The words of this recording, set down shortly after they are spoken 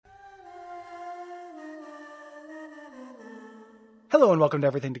Hello and welcome to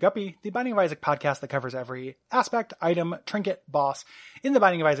Everything to Guppy, the Binding of Isaac podcast that covers every aspect, item, trinket, boss in the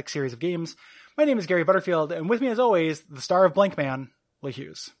Binding of Isaac series of games. My name is Gary Butterfield, and with me as always, the star of Blankman, Lee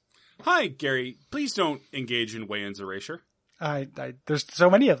Hughes. Hi, Gary. Please don't engage in Wayans erasure. There's so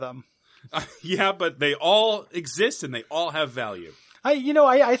many of them. Yeah, but they all exist and they all have value.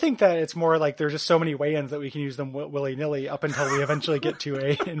 I think that it's more like there's just so many Wayans that we can use them willy-nilly up until we eventually get to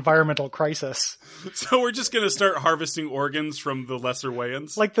a environmental crisis. So we're just going to start harvesting organs from the lesser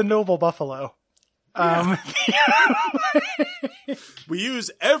Wayans? Like the noble buffalo. Yeah. We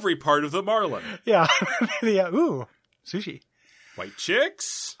use every part of the marlin. Yeah. Yeah. Ooh, sushi. White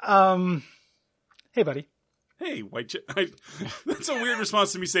chicks. Hey, buddy. Hey, white chick. That's a weird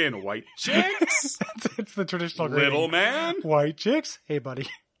response to me saying white chicks. It's the traditional little greeting. man. White chicks. Hey, buddy.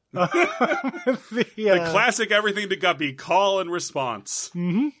 The classic Everything to Guppy call and response.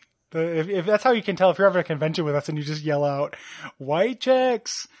 Mm-hmm. If that's how you can tell, if you're having a convention with us and you just yell out, white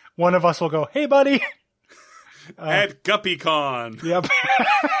chicks, one of us will go, hey, buddy. At GuppyCon. Yep.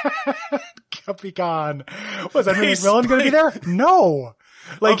 GuppyCon. Was Edmund McMillan going to be there? No.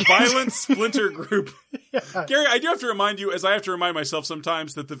 Like a violent splinter group. Yeah. Gary, I do have to remind you, as I have to remind myself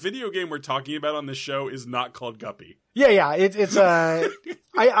sometimes, that the video game we're talking about on this show is not called Guppy. Yeah. It's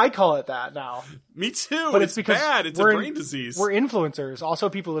I call it that now. Me too. But it's because bad. It's a brain disease. We're influencers. Also,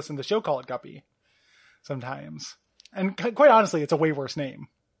 people listen to the show call it Guppy sometimes. And quite honestly, it's a way worse name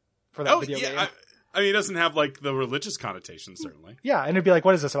for that video game. I mean, it doesn't have like the religious connotation, certainly. Yeah, and it'd be like,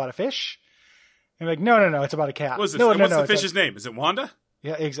 what is this, about a fish? And like, no, it's about a cat. What is this? No, What's the it's fish's name? Is it Wanda?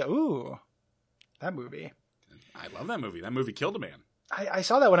 Yeah, exactly. Ooh, that movie. I love that movie. That movie killed a man. I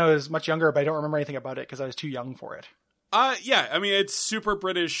saw that when I was much younger, but I don't remember anything about it because I was too young for it. Yeah. I mean, it's super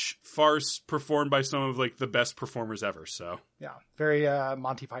British farce performed by some of like the best performers ever. So yeah, very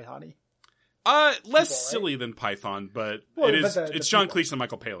Monty Python-y. Less silly than Python, but it's John Cleese and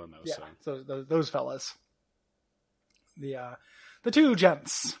Michael Palin though. Yeah, so those fellas. The two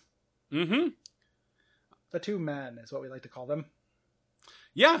gents. Mm-hmm. The two men is what we like to call them.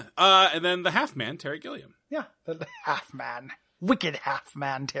 Yeah, and then the half man, Terry Gilliam. Yeah, the half man. Wicked half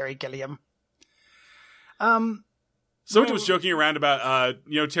man, Terry Gilliam. Someone was joking around about,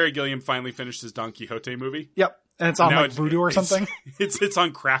 Terry Gilliam finally finished his Don Quixote movie. Yep. And it's on like Voodoo or something. It's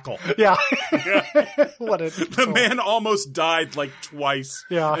on Crackle. Yeah. The man almost died like twice.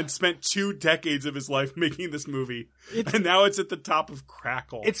 Yeah. And spent 2 decades of his life making this movie. And now it's at the top of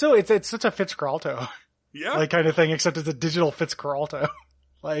Crackle. It's such a Fitzcarraldo. Yeah. Like kind of thing, except it's a digital Fitzcarraldo.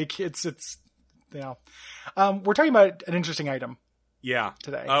 Like it's we're talking about an interesting item. Yeah.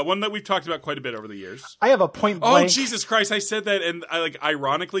 Today. One that we've talked about quite a bit over the years. I have a point blank. Oh, Jesus Christ. I said that and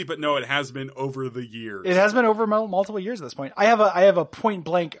ironically, but no, it has been over the years. It has been over multiple years at this point. I have a point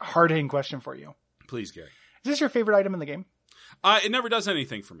blank hard-hitting question for you. Please, Gary. Is this your favorite item in the game? It never does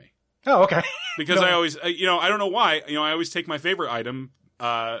anything for me. Oh, okay. Because I always, I don't know why, I always take my favorite item,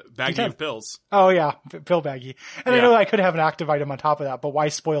 baggie of pills. Oh yeah, pill baggie. And I know I could have an active item on top of that, but why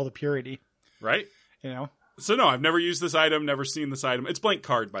spoil the purity? Right? So no, I've never used this item, never seen this item. It's blank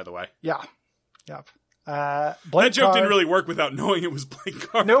card, by the way. Yeah. Yep. That joke didn't really work without knowing it was blank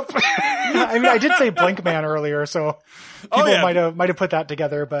card. Nope. I mean, I did say Blank Man earlier, so people might have put that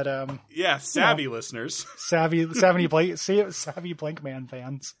together, but savvy listeners. Savvy Blank Man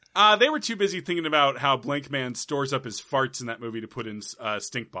fans. They were too busy thinking about how Blank Man stores up his farts in that movie to put in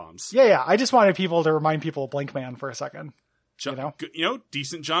stink bombs. Yeah. I just wanted people to remind people of Blank Man for a second.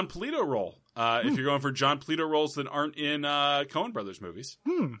 Decent John Polito role. If you're going for John Polito roles that aren't in Coen Brothers movies.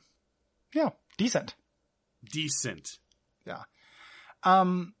 Yeah, decent. Yeah.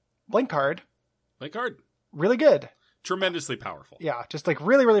 Blank card. Really good. Tremendously powerful. Yeah, just like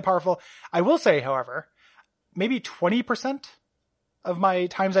really, really powerful. I will say, however, maybe 20% of my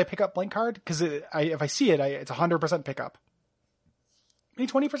times I pick up blank card, because if I see it, it's 100% pickup.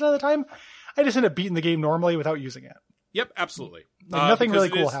 Maybe 20% of the time, I just end up beating the game normally without using it. Yep, absolutely. Like nothing really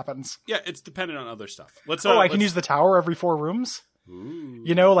cool happens. Yeah, it's dependent on other stuff. I can use the tower every 4 rooms. Ooh.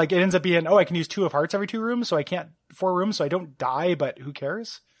 Like it ends up being, I can use 2 of hearts every 2 rooms, so I can't 4 rooms, so I don't die, but who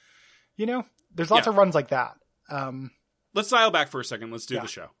cares? There's lots of runs like that. Let's dial back for a second. Let's do the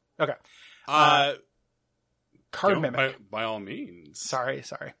show. Okay. Card Mimic. By all means. Sorry.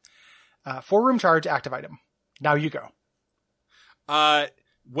 4-room charge, active item. Now you go.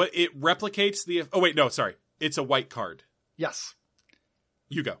 What it replicates the... Oh, wait, no, sorry. It's a white card. Yes.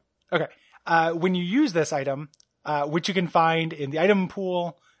 You go. Okay. When you use this item, which you can find in the item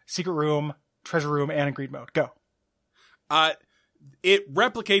pool, secret room, treasure room, and in greed mode. Go. It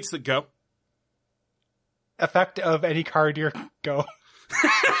replicates the go. Effect of any card you're go.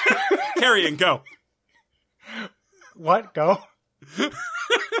 Carrying, go. What? Go?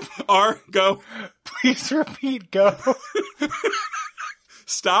 R, go. Please repeat, go.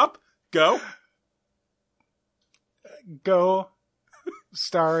 Stop, go. Go.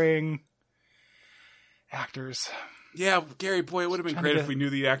 Starring actors. Yeah, Gary, boy, it would have been great if we knew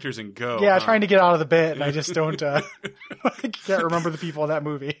the actors in Go. Yeah, trying to get out of the bit, and I just don't, I can't remember the people in that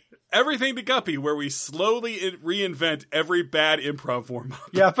movie. Everything to Guppy, where we slowly reinvent every bad improv form.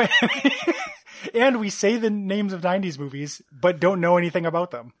 Yeah, and we say the names of 90s movies, but don't know anything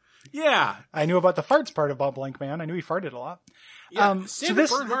about them. Yeah. I knew about the farts part of Bob Blank Man. I knew he farted a lot. Yeah. Sandra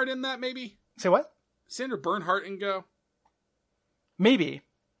Bernhard in that, maybe? Say what? Sandra Bernhard in Go? Maybe.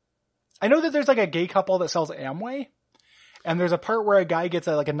 I know that there's like a gay couple that sells Amway. And there's a part where a guy gets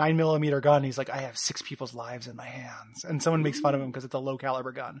a 9mm gun. And he's like, I have 6 people's lives in my hands. And someone makes fun of him because it's a low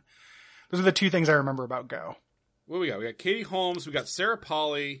caliber gun. Those are the 2 things I remember about Go. What do we got? We got Katie Holmes. We got Sarah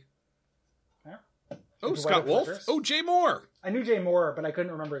Polley. Yeah. Oh, Scott Wolf. Oh, Jay Moore. I knew Jay Moore, but I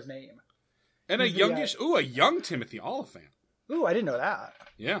couldn't remember his name. And a young Timothy Olyphant. Ooh, I didn't know that.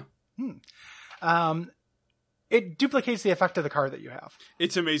 Yeah. It duplicates the effect of the card that you have.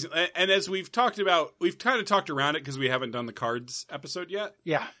 It's amazing. And as we've talked about, we've kind of talked around it because we haven't done the cards episode yet.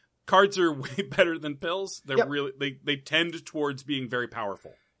 Yeah. Cards are way better than pills. They're really, they tend towards being very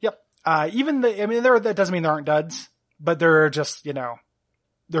powerful. Yep. That doesn't mean there aren't duds, but they're just,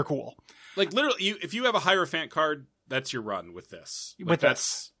 they're cool. Like literally, if you have a Hierophant card, that's your run with this.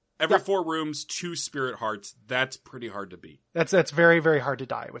 Every 4 rooms, 2 Spirit Hearts. That's pretty hard to beat. That's very, very hard to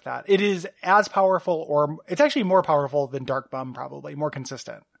die with that. It is as powerful, or it's actually more powerful than Dark Bum, probably more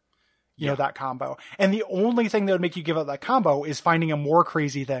consistent. You know, that combo. And the only thing that would make you give up that combo is finding a more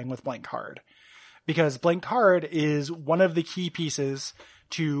crazy thing with Blank Card, because Blank Card is one of the key pieces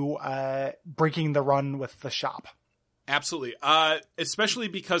to breaking the run with the shop. Absolutely, especially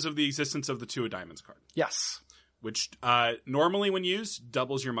because of the existence of the 2 of Diamonds card. Yes. Which normally when used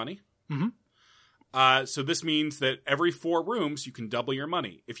doubles your money. Mm-hmm. So this means that every 4 rooms you can double your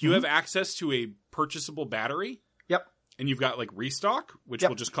money. If you have access to a purchasable battery, and you've got restock, which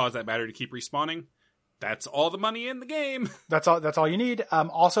will just cause that battery to keep respawning, that's all the money in the game. That's all you need.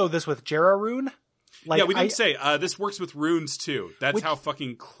 Also, this with Jera Rune. We didn't say this works with runes too. That's how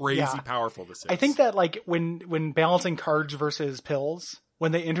fucking crazy powerful this is. I think that when balancing cards versus pills,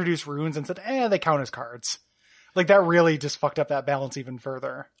 when they introduced runes and said, they count as cards. That really just fucked up that balance even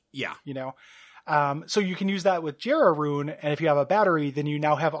further. Yeah. So you can use that with Jera Rune, and if you have a battery, then you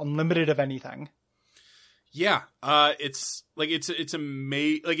now have unlimited of anything. Yeah. It's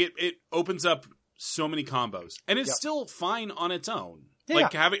amazing. It opens up so many combos, and it's still fine on its own. Yeah.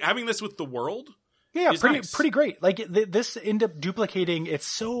 Having this with the world. Yeah, pretty great. This end up duplicating. It's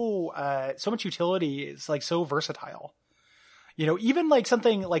so much utility. It's so versatile. Even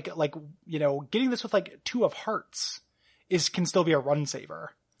something getting this with 2 of Hearts can still be a run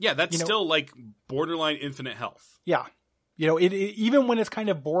saver. Yeah, that's still borderline infinite health. Yeah. Even when it's kind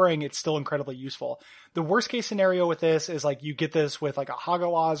of boring, it's still incredibly useful. The worst case scenario with this is you get this with a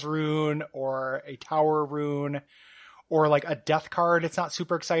Hagawaz rune or a Tower rune or a death card. It's not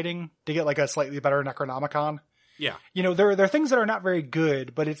super exciting to get a slightly better Necronomicon. Yeah. There are things that are not very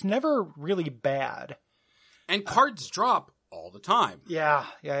good, but it's never really bad. And cards drop all the time. Yeah.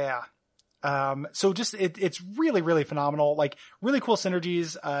 So just, it's really, really phenomenal. Really cool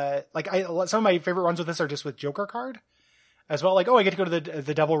synergies. Some of my favorite runs with this are just with Joker card as well. I get to go to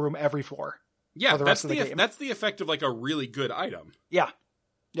the Devil Room every floor. Yeah. That's the effect of a really good item. Yeah.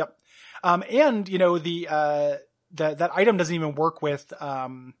 Yep. And that item doesn't even work with,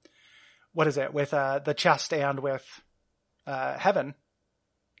 what is it? With, the chest and with, heaven,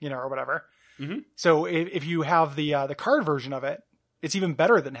 or whatever. Mm-hmm. So if you have the card version of it, it's even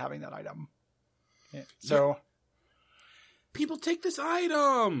better than having that item. Yeah. So people take this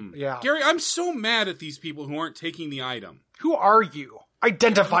item. Yeah. Gary, I'm so mad at these people who aren't taking the item. Who are you?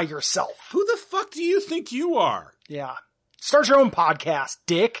 Identify yourself. Who the fuck do you think you are? Yeah. Start your own podcast,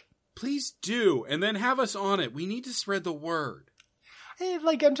 dick. Please do. And then have us on it. We need to spread the word. Hey,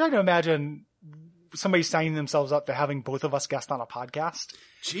 I'm trying to imagine somebody signing themselves up to having both of us guest on a podcast.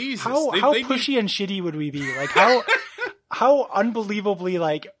 Jesus. How pushy and shitty would we be? How unbelievably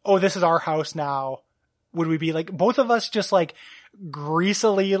this is our house now would we be? Both of us just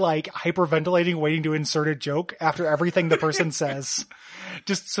greasily hyperventilating, waiting to insert a joke after everything the person says.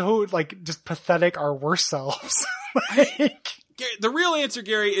 Just so just pathetic, our worst selves. The real answer,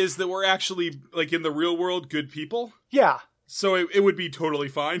 Gary, is that we're actually in the real world good people. Yeah. So it would be totally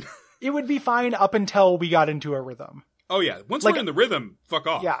fine. It would be fine up until we got into a rhythm. Oh yeah, once we're in the rhythm, fuck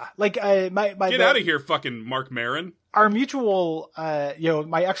off. Yeah, get out of here, fucking Mark Maron. Our mutual,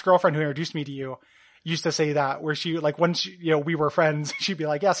 my ex-girlfriend who introduced me to you, used to say that, where she, like, when she, you know, we were friends, she'd be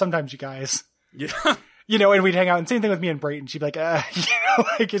like, yeah, sometimes you guys. Yeah. You know, and we'd hang out, and same thing with me and Brayton. She'd be like, you know,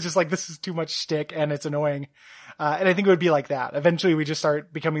 like, it's just like, this is too much shtick and it's annoying. And I think it would be like that. Eventually we just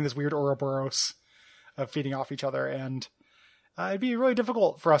start becoming this weird Ouroboros of feeding off each other, and it'd be really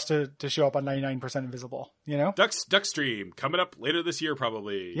difficult for us to show up on 99% Invisible, you know? Duckstream coming up later this year,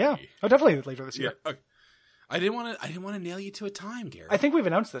 probably. Yeah. Oh, definitely later this year. Yeah. Okay. I didn't want to nail you to a time, Gary. I think we've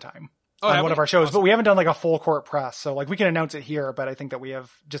announced the time. On one of our shows, awesome. But we haven't done like a full court press. So like we can announce it here, but I think that we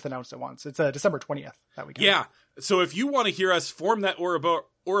have just announced it once. It's December 20th that weekend. Yeah. So if you want to hear us form that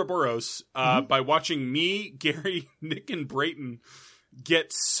Ouroboros by watching me, Gary, Nick, and Brayton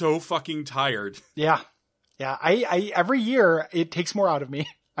get so fucking tired. Yeah. Yeah. I every year it takes more out of me.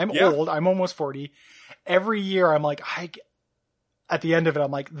 I'm old. I'm almost 40. Every year I'm like, at the end of it, I'm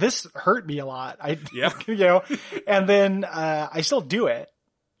like, this hurt me a lot. You know, and then I still do it.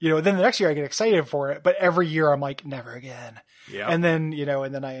 You know, then the next year I get excited for it, but every year I'm like, never again. Yeah. And then, you know,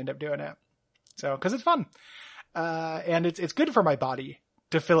 and then I end up doing it. So, cause it's fun. And it's good for my body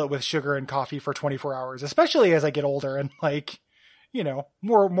to fill it with sugar and coffee for 24 hours, especially as I get older and like, you know,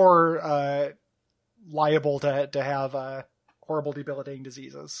 more liable to have, horrible debilitating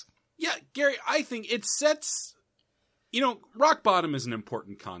diseases. Yeah. Gary, I think it sets, you know, rock bottom is an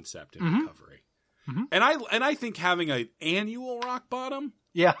important concept in recovery. Mm-hmm. And I think having an annual rock bottom,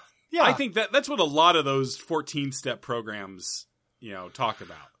 yeah. I think that's what a lot of those 14-step programs, you know, talk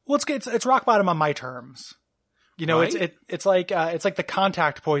about. Well, it's rock bottom on my terms. You know, right? it's like the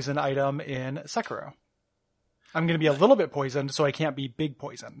contact poison item in Sekiro. I'm going to be a little bit poisoned, so I can't be big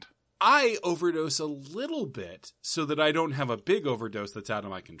poisoned. I overdose a little bit so that I don't have a big overdose that's out of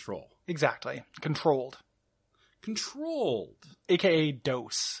my control. Exactly. Controlled. AKA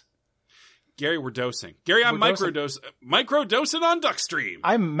dose. Gary, we're dosing. Gary, I'm microdosing on Duckstream.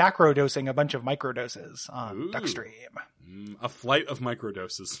 I'm macrodosing a bunch of microdoses on Duckstream. A flight of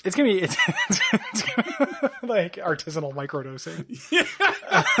microdoses. It's gonna be like artisanal microdosing.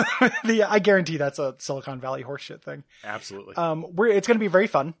 Yeah. I guarantee that's a Silicon Valley horseshit thing. Absolutely. It's gonna be very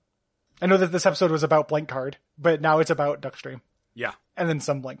fun. I know that this episode was about Blank Card, but now it's about Duckstream. Yeah. And then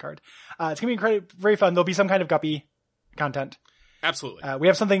some Blank Card. It's gonna be very fun. There'll be some kind of guppy content. Absolutely. We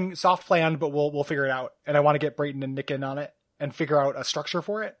have something soft planned, but we'll figure it out. And I want to get Brayton and Nick in on it and figure out a structure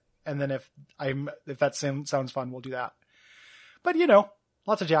for it. And then if that sounds fun, we'll do that. But you know,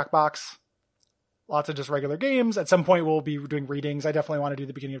 lots of Jackbox, lots of just regular games. At some point we'll be doing readings. I definitely want to do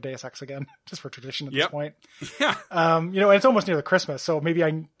the beginning of Deus Ex again, just for tradition at this point. Yeah. You know, and it's almost near the Christmas, so maybe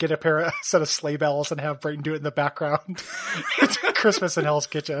I can get a set of sleigh bells and have Brayton do it in the background. It's Christmas in Hell's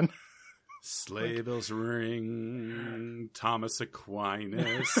Kitchen. Sleigh bells ring, Thomas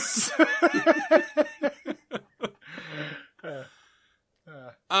Aquinas.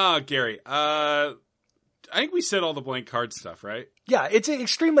 Gary, I think we said all the Blank Card stuff, right? Yeah,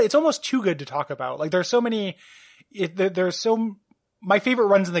 it's almost too good to talk about. Like there's so many, my favorite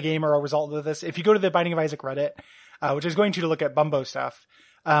runs in the game are a result of this. If you go to the Binding of Isaac Reddit, which is going to look at Bumbo stuff,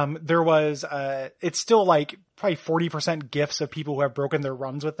 there was, it's still like probably 40% GIFs of people who have broken their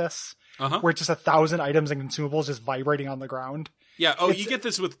runs with this. Where it's just 1,000 items and consumables just vibrating on the ground. Yeah. Oh, you get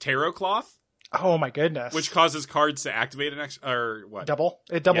this with Tarot Cloth. Oh my goodness. Which causes cards to activate or what?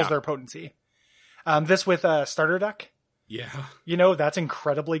 It doubles their potency. This with a starter deck. Yeah. You know, that's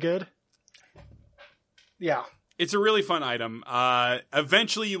incredibly good. Yeah. It's a really fun item.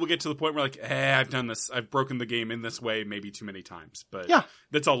 Eventually you will get to the point where like, I've done this. I've broken the game in this way maybe too many times. But yeah,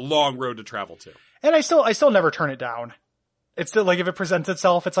 that's a long road to travel to. And I still never turn it down. It's still like if it presents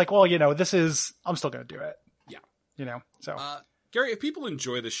itself, it's like, well, you know, I'm still going to do it. Yeah. You know, so. Gary, if people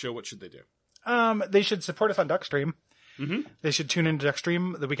enjoy this show, what should they do? They should support us on Duckstream. Mm-hmm. They should tune into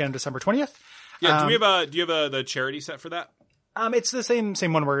Duckstream the weekend of December 20th. Yeah. Do you have the charity set for that? It's the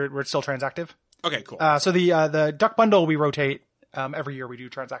same one where it's still transactive. Okay, cool. So the Duck Bundle we rotate, every year we do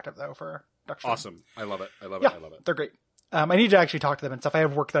transactive though for Duckstream. Awesome. I love it. I love it. They're great. I need to actually talk to them and stuff. I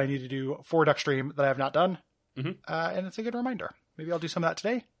have work that I need to do for Duckstream that I have not done. Mm-hmm. And it's a good reminder. Maybe I'll do some of that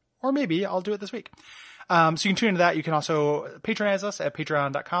today, or maybe I'll do it this week. So you can tune into that. You can also patronize us at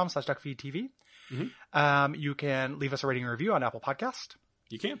patreon.com/duckfeedtv. Mm-hmm. You can leave us a rating and review on Apple Podcast.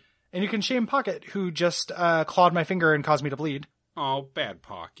 You can. And you can shame Pocket, who just clawed my finger and caused me to bleed. Oh, bad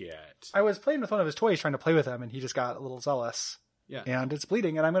Pocket. I was playing with one of his toys trying to play with him, and he just got a little zealous. Yeah. And it's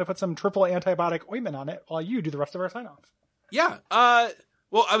bleeding, and I'm going to put some triple antibiotic ointment on it while you do the rest of our sign-off. Yeah.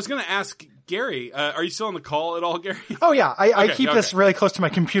 Well, I was going to ask Gary, are you still on the call at all, Gary? Oh, yeah. I keep this really close to my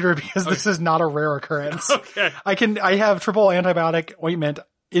computer because this is not a rare occurrence. Okay. I have triple antibiotic ointment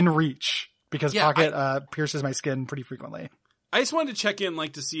in reach because Pocket pierces my skin pretty frequently. I just wanted to check in,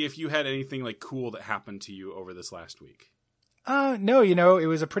 like, to see if you had anything like cool that happened to you over this last week. No, it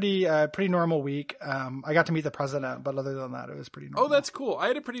was a pretty normal week. I got to meet the president, but other than that, it was pretty normal. Oh, that's cool. I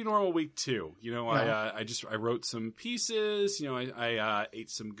had a pretty normal week too. I wrote some pieces. I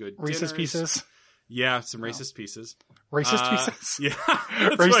ate some good Reese's dinners. Pieces. Yeah, some racist pieces. Racist pieces. Yeah,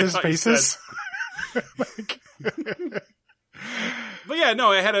 racist pieces. But yeah,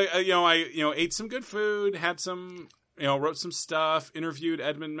 no, I had I ate some good food, had some, wrote some stuff, interviewed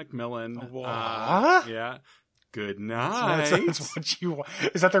Edmund McMillan. What? Yeah. Good night. That's what you want.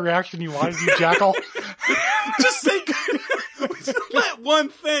 Is that the reaction you wanted, you jackal? Just say good. Let one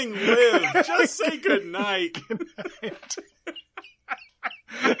thing live. Just say good night. Good night.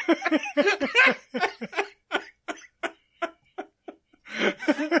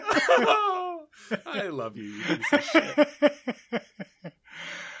 Oh, I love you, you piece of shit.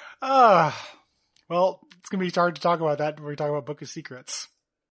 Well, it's going to be hard to talk about that when we talk about Book of Secrets.